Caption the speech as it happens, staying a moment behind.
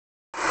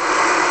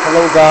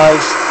Hello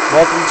guys,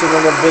 welcome to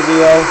another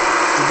video.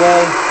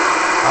 Today,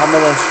 I'm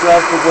in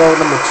instructor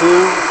world number 2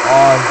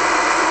 on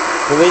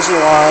the reason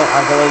why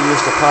I'm going to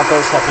use the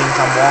compass. That means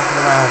I'm walking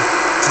around.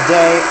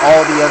 Today,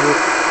 all the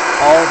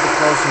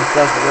clothes in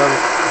Stressful World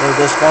are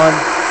this one.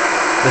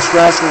 The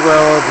Stressful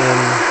World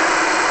and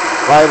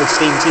Ride with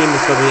Steam Team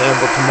is going to be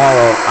able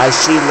tomorrow. I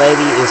see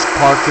Lady is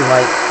parking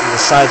right on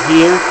the side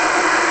here,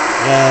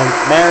 and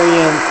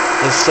Marion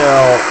is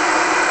still.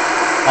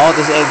 All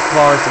these 8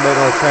 cars, the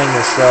regular train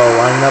is still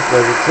lining up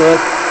where we could.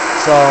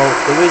 So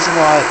the reason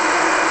why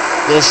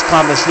this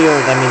compass here,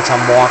 that means I'm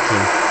walking.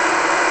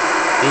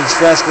 In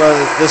Stress Road,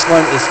 this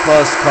one is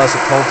closed because of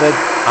COVID.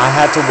 I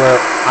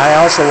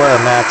also wear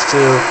a mask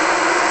too.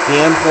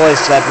 The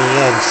employees let me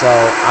in, so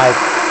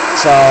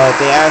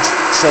the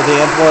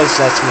employees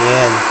lets me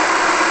in.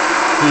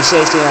 He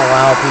says they don't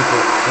allow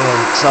people in,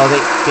 so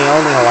they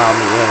only allow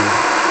me in.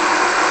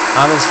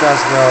 I'm in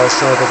Strasbourg,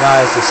 so the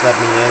guys just let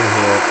me in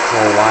here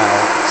for a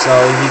while. So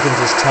you can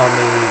just tell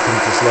me, you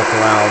can just look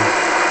around.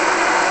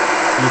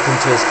 You can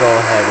just go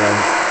ahead and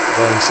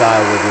go inside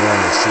what you want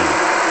to see.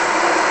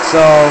 So,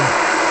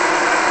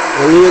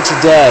 we'll leave it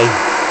today.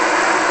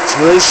 It's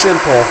really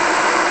simple.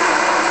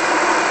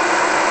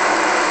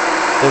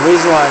 The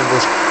reason why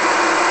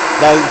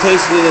now in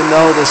case you didn't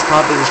know this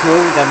compass is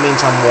moving, that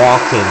means I'm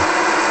walking.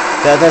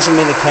 That doesn't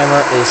mean the camera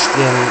is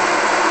spinning.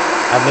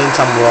 That means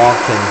I'm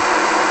walking.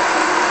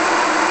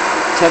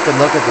 Take a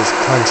look at this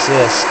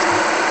consist.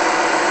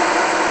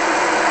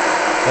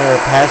 They're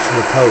a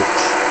passenger coach.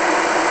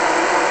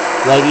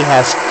 Lady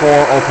has 4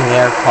 open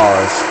air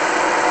cars.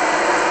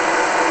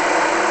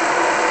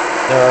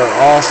 They're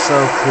all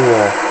so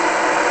cool.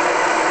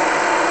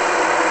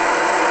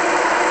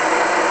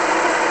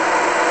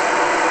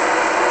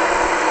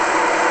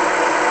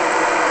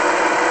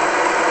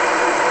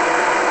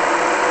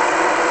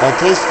 In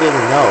case you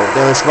didn't know,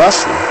 there's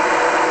Rusty.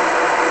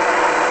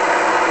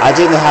 I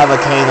didn't have a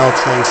Kano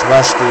Trains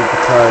Rusty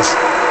because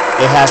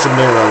it hasn't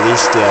been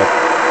released yet.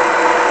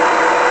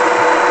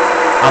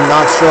 I'm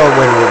not sure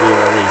when it will be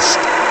released.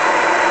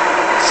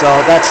 So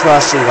that's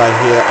Rusty right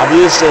here. I've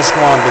used this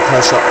one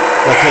because the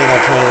Kano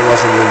Train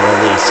wasn't even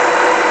released.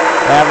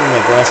 I haven't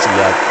made Rusty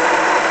yet.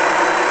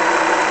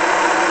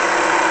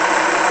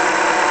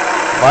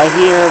 Right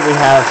here we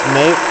have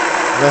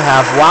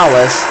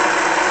Wallace.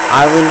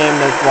 I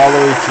renamed it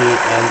Waluigi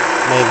and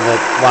made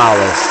it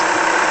Wallace.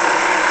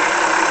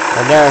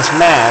 And there's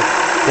Mac,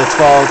 the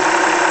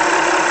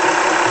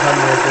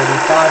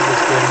 1235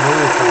 has been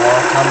moved a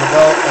long time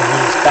ago, and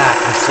he's back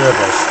in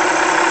service.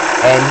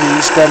 And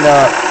he's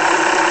gonna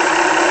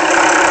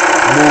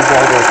move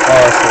all those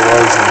cars for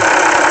Rosie.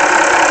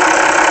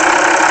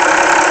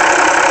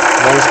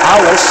 There's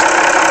Alice.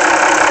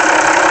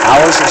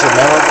 Alice is a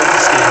member of the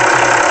steam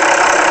team.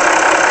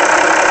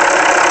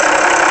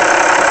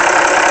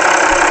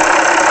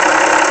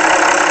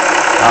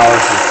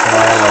 Alice is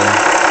smiling.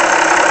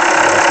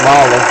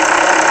 Molly.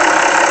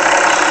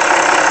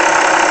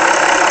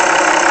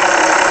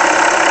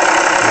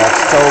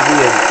 That's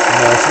Toby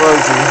and that's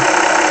Rosie.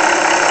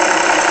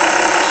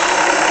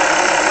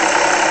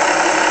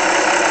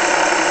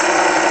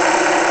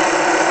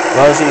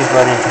 Rosie's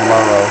running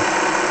tomorrow.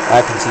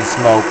 I can see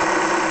smoke.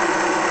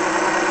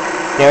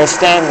 There's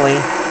Stanley.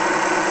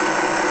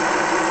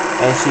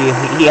 And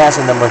he has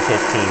a number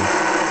 15.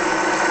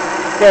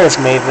 There's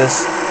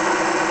Mavis.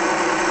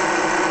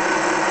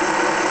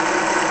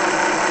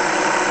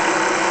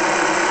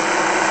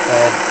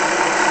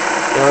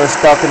 They were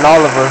stuck in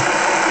Oliver.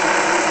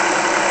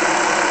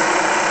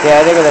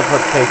 Yeah, they're gonna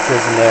put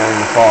pictures in there in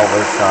the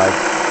forward side.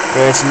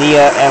 There's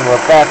Nia and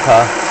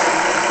Rebecca.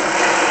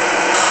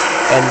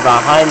 And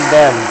behind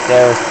them,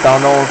 there's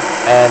Donald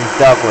and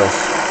Douglas.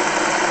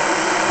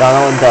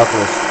 Donald and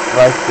Douglas,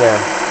 right there.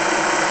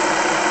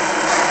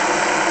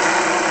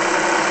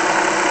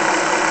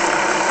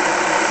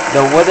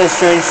 The what a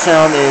strange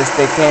sound is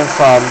they came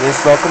from this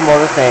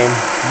locomotive named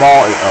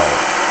Mario.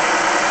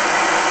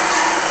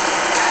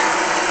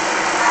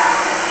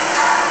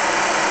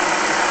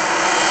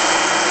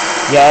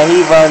 Yeah,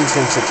 he runs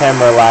in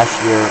September last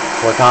year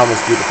for Thomas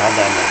due to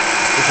pandemic.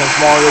 Because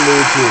Mario,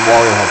 Luigi, and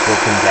Wario have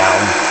broken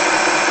down.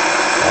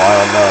 Oh, I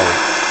don't know.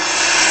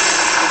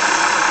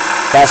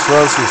 That's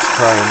Rosie's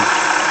train.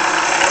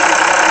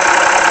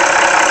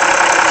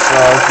 So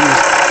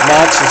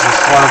Max is in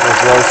front of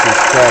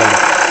Rosie's train.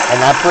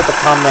 And I put the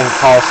comment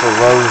call for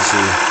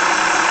Rosie.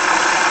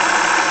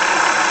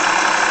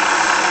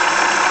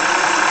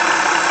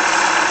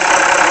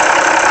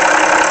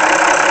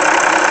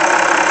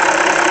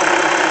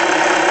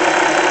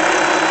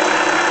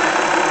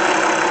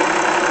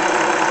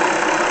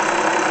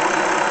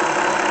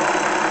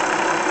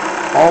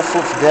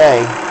 Also today,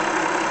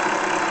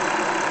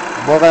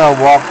 we're going to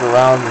walk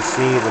around to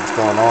see what's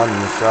going on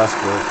in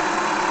Strasbourg.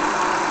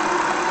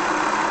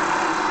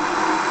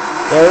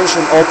 There is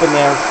an open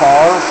air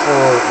car for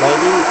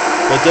Lady.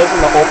 They gave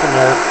him an open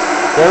air.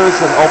 There is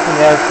an open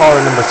air car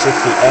number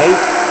 68.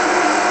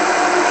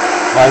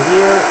 Right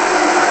here.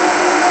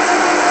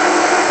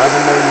 I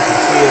don't know if you can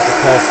see it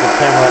because the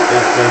camera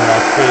is in my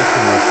face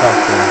or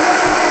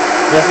something.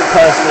 Just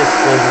because it's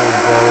flickering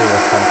blurry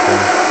or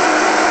something.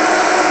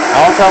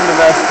 I'll tell the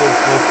rest of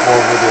the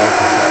full video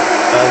cassette.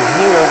 And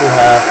here we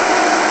have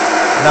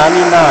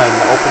 99,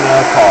 the open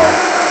air car.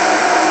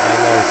 And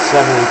there's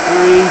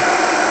 73,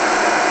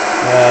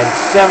 and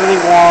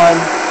 71,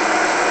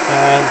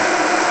 and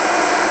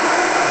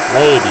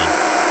Lady.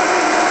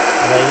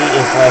 Lady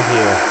is right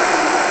here.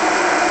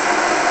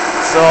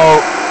 So,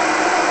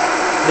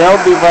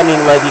 they'll be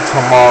running Lady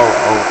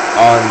tomorrow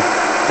on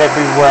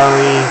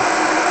February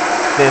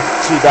 5th,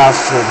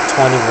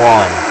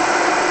 2021.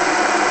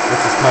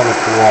 Which is kind of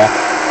cool.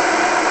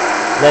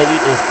 Lady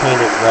is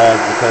painted red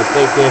because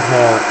they give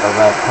her a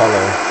red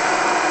color.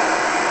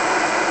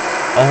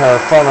 And her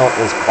funnel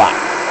is black.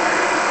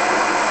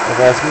 And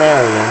there's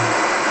Marion.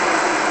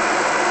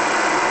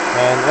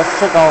 And let's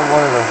check on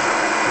one of the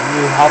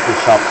new hobby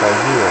shops right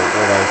here.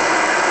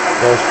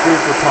 There's True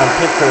for Tom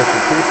pictures,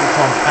 the True for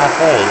Tom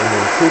cafe, and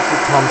then True for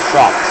Tom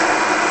shops,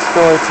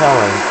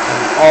 storytelling,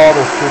 and all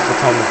the True for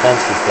Tom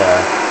events is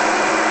there.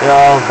 They're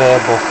all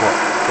available for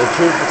the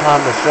True for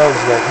Tom that shows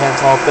that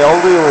cancel. They'll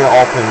really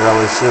open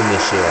really soon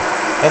this year.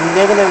 And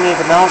they're gonna make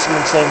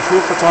announcements saying True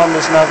for Tom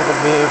is not gonna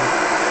be able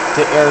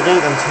to air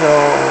date until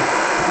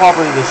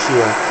probably this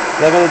year.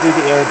 They're gonna do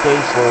the air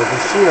date for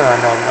this year, I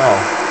don't know.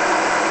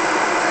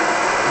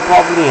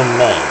 Probably in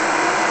May.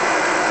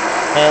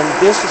 And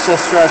this is a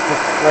stretch of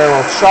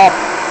railroad shop.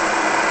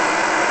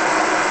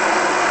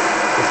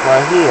 It's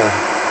right here.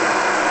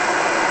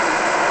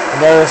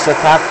 And there is a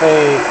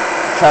cafe,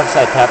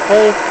 trackside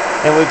cafe,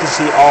 and we can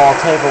see all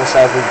tables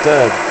that we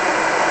good.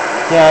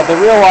 Yeah, the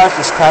real life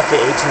is Cafe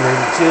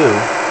 1882,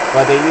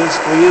 but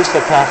we used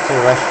the cafe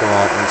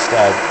restaurant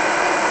instead.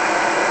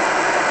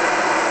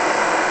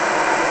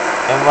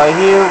 And right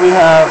here we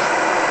have,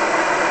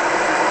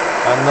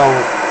 no,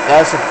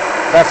 that's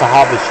a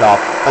hobby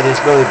shop, but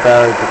it's really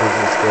buried because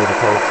it's very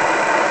close.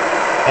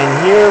 And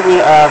here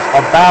we have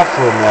a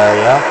bathroom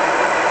area.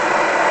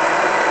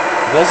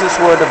 This is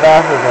where the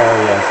bathroom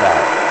area is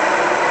at.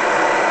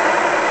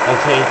 In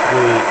case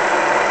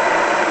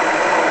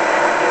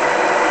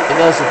and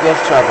there's a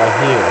gift shop right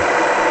here.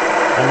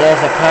 And there's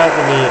a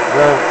company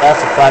where that's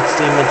a black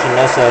steam engine,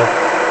 that's a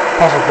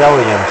Puffy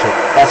Belly engine.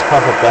 That's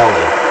Puffy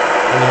Belly.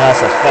 And he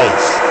has a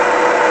face.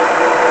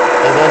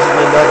 And as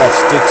you know, that's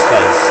Duke's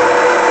face.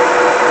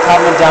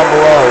 Comment down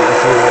below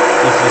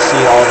if you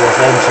see all those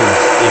engines,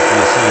 if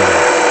you see them.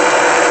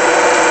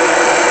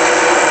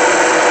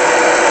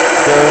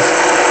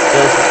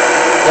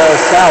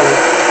 There's Sally.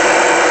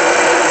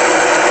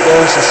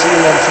 There's a steam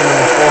engine in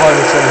the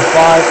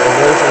 475, and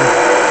there's an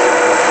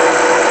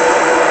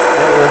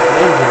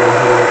engine in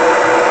here.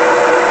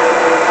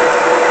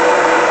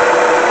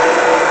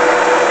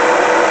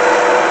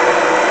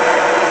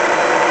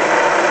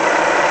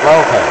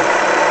 Okay.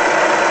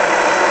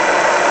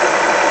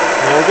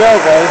 There we go,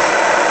 guys.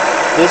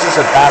 This is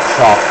a back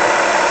shop.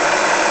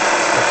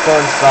 Let's go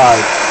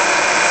inside.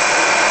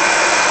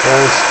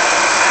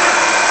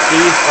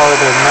 These are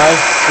the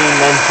nice steam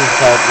engines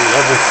that we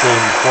ever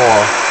seen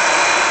before.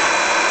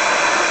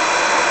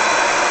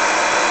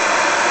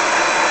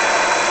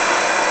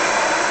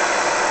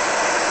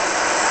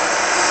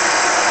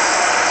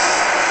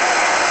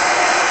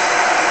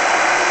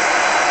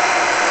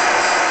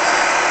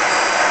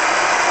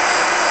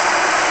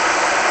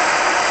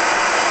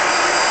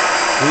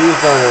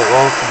 These are the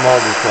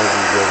locomotives that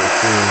we've ever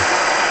seen.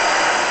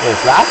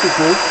 There's lots of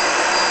good.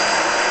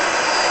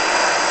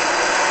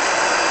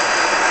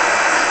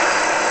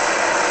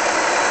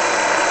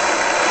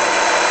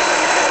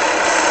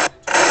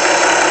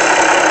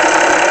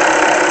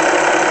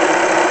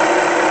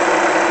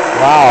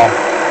 Wow.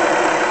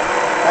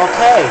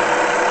 Okay,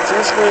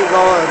 since we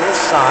go on this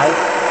side,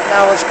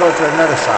 now let's go to another side.